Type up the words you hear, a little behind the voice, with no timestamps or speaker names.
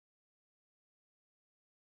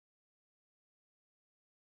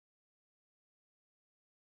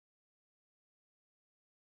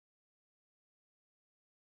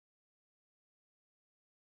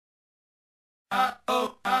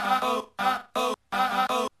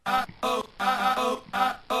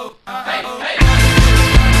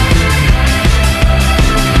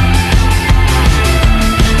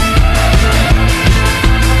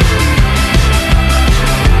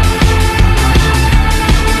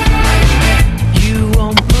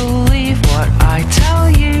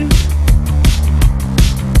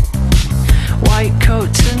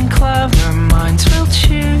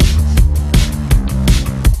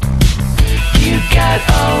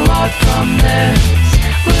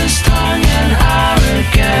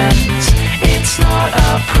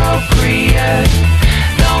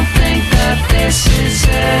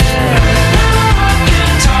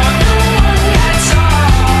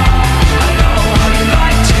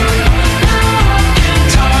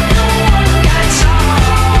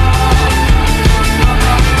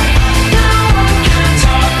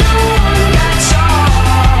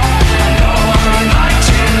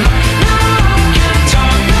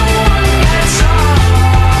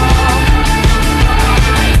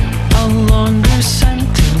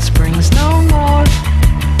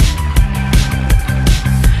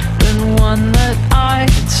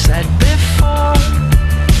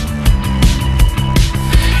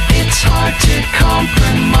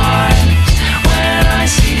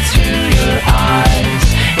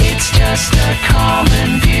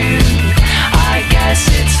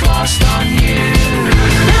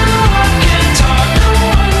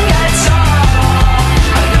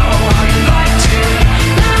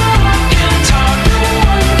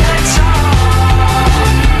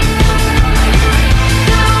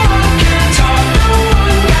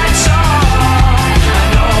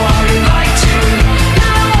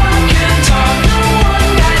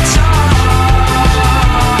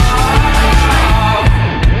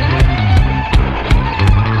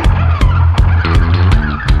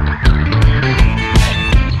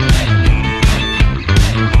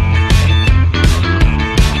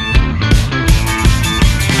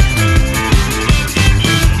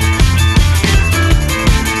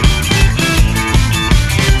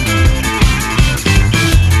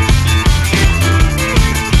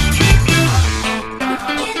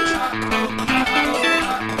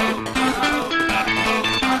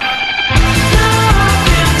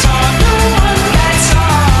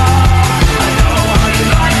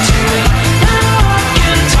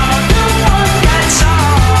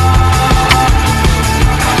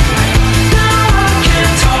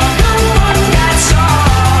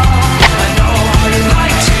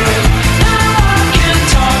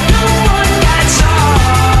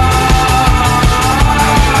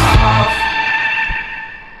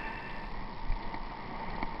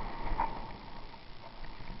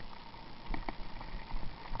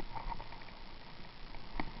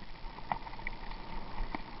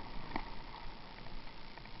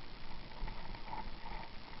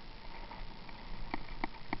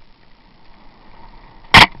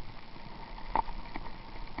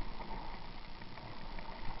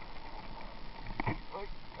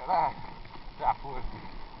Já foi.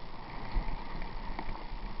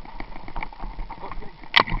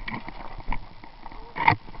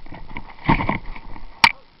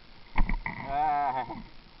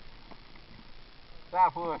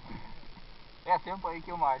 Já foi. É sempre aí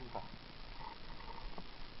que eu mais, tá?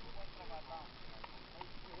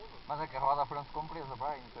 Mas é que a roda frente ficou presa,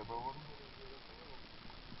 vai, não sei para onde.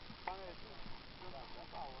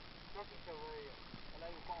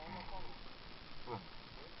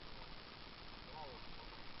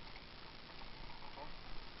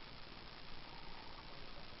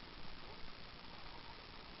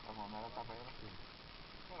 A mão dela está bem assim.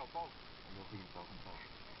 Não, Paulo. Eu vi só como está.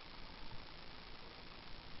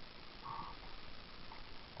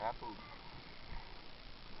 É tudo.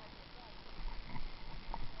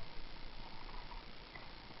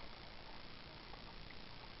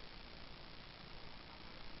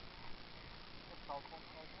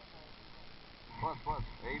 Pode.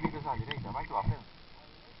 Aí viras à direita, vai tu à frente.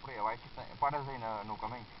 Por aí abaixo, paras aí no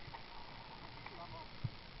caminho.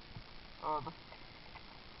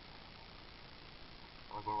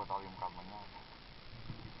 A curva está ali um bocado manhã.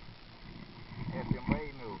 É sempre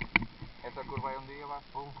aí, meu. Essa curva aí um dia vai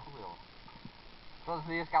para um rodelo. Todos os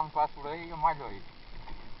dias que me passo por aí, eu malho aí.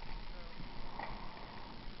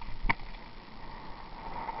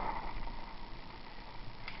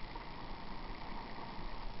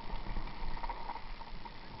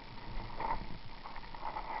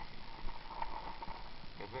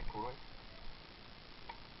 Quer ver curva?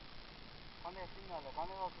 Quando é assim, olha,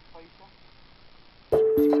 quando ela se fecha,